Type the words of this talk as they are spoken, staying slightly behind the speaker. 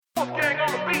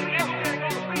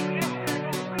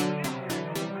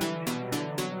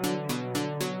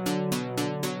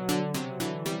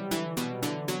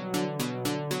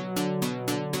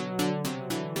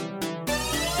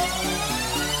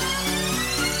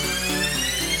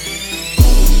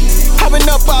I've been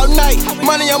up all night,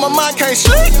 money on my mind, can't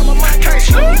sleep.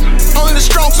 Only the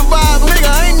strong survive,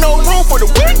 nigga, ain't no room for the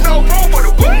weak.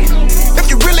 If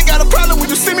you really got a problem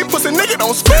when you see me, pussy nigga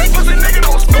don't speak.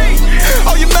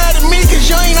 Oh, you mad at me cause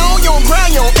you ain't on your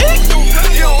grind, you don't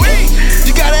eat.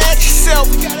 You gotta ask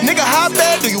yourself, nigga, how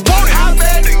bad do you want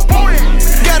it?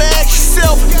 You gotta ask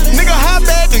yourself, nigga, how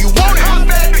bad do you want it?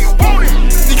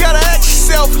 You gotta ask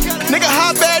yourself, nigga,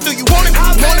 how bad do you want it?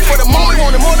 Want it for the moment,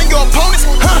 want it more than your opponents?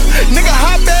 Huh? Nigga,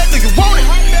 how bad do you want it?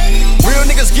 Real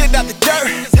niggas get it out the dirt,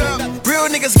 real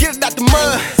niggas get it out the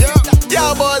mud.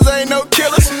 Y'all boys ain't no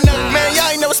killers, man, y'all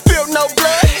ain't never spilled no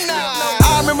blood.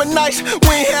 I remember nights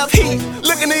we ain't have heat,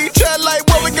 looking at each other like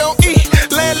what we gon' eat.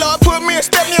 Landlord put me and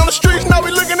Stephanie on the streets, now we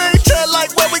looking at each other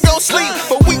like where we gon' sleep.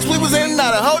 For weeks we was in and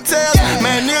out of hotels,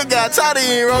 man, nigga got tired of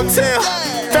eating rotel.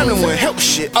 Family wouldn't help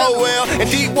shit, oh well. And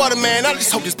deep water, man, I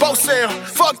just hope this boat sail.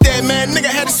 Fuck that, man,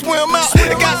 nigga had to swim out.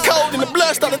 It got cold and the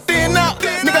blood started thinning out.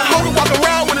 Nigga homie walk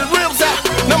around with his ribs out.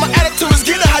 Now my attitude is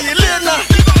get it how you live now.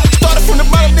 Started from the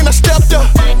bottom, then I stepped up.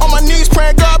 On my knees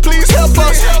praying, God, please help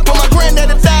us. When my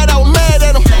granddaddy died, I was mad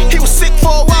at him. He was sick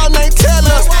for a while, and they ain't tell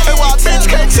us. And while bitch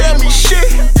can't tell me shit,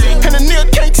 and the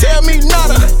nigga can't tell me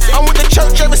nada. I'm with the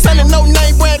church every Sunday, no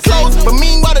name brand clothes. But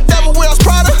meanwhile, the devil wears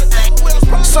Prada.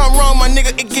 Something wrong, my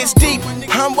nigga, it gets deep.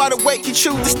 I'm wide awake, you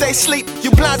choose to stay asleep.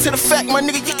 You blind to the fact, my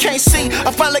nigga, you can't see.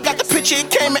 I finally got the picture, it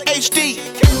came in HD.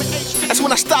 That's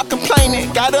when I stopped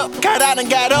complaining. Got up, got out, and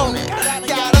got on it.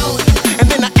 And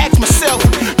then I asked myself,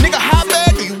 nigga, how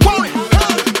bad do you want it?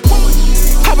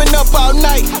 I've been up all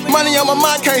night, money on my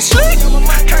mind, can't sleep.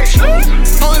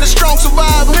 Only the strong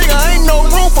survive, nigga, ain't no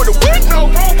room for the weak.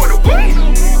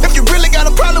 If you really got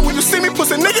a problem when you see me,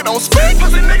 pussy nigga don't speak.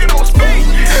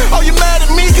 Oh, you mad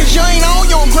at me cause you ain't on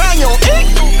your grind, you don't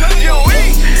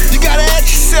eat. You gotta ask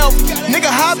yourself, nigga,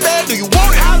 how bad do you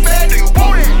want it?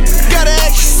 You gotta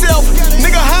ask yourself,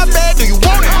 nigga, how bad do you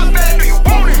want it?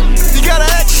 You gotta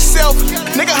ask yourself,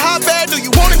 nigga, how bad do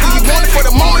you want it? Do you want it for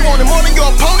the moment, want it more than your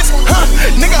opponents? Huh?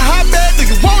 Nigga, how bad do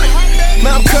you want it?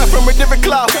 Man, I'm cut from a different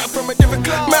cloth.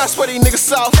 Man, I swear these niggas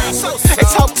soft. They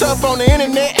talk tough on the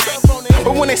internet,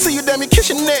 but when they see you, damn, you kiss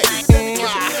your neck.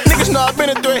 Niggas know I've been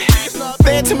a threat.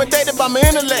 They intimidated by my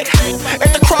intellect.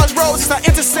 At the crossroads, I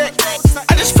intersect.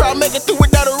 I just proud make it through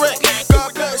without a wreck.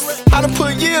 I done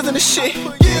put years in this shit,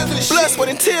 blood, sweat,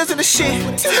 and tears in this shit.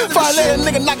 Before I let a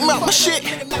nigga knock me out my shit,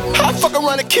 I fuck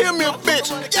around and kill me a bitch.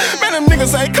 Man, them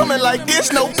niggas ain't coming like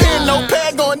this. No pen, no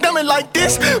pad, going dummy like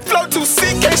this. Flow too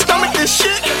sick, can't stomach this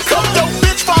shit. Come your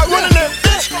bitch, fire running that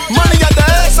bitch. Money out the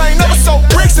ass, I ain't never sold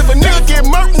bricks. If a nigga get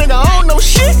murked, nigga, I don't know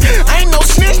shit. I ain't no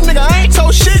snitch, nigga, I ain't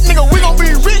told shit. Nigga, we gon'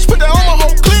 be rich, put that on my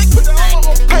whole clique.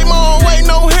 Pay my own way,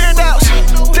 no handouts.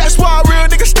 That's why real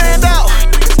niggas stand out.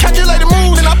 Calculated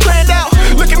moves and I planned out.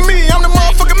 Look at me, I'm the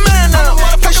motherfucking man now.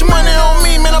 Place your money on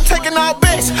me, man, I'm taking all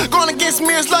bets. Going against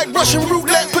me is like Russian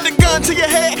roulette. Put a gun to your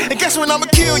head, and guess when I'ma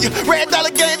kill you. Red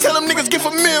dollar gang, tell them niggas get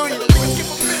familiar.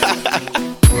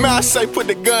 Man, I say put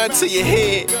the gun to your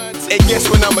head, and guess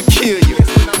when I'ma kill you.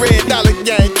 Red dollar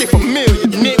gang, get familiar,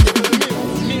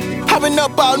 nigga. I've been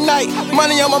up all night,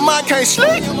 money on my mind, can't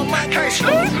sleep.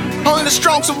 Only the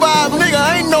strong survive, nigga,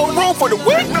 ain't no room for the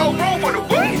weak.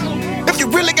 If you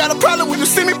really got a problem when you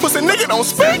see me, pussy nigga don't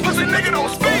speak.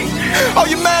 Oh,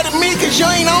 you mad at me cause you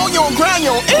ain't on your grind, you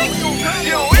don't eat.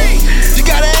 You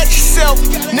gotta ask yourself,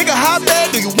 nigga, how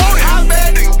bad do you want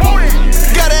it?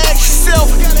 You gotta ask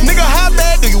yourself, nigga, how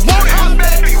bad do you want it?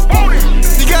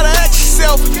 You gotta ask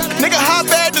yourself, nigga, how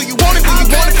bad do you want it? Do you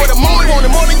want it for the moment, want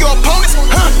it more than your opponents?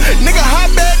 Huh? Nigga,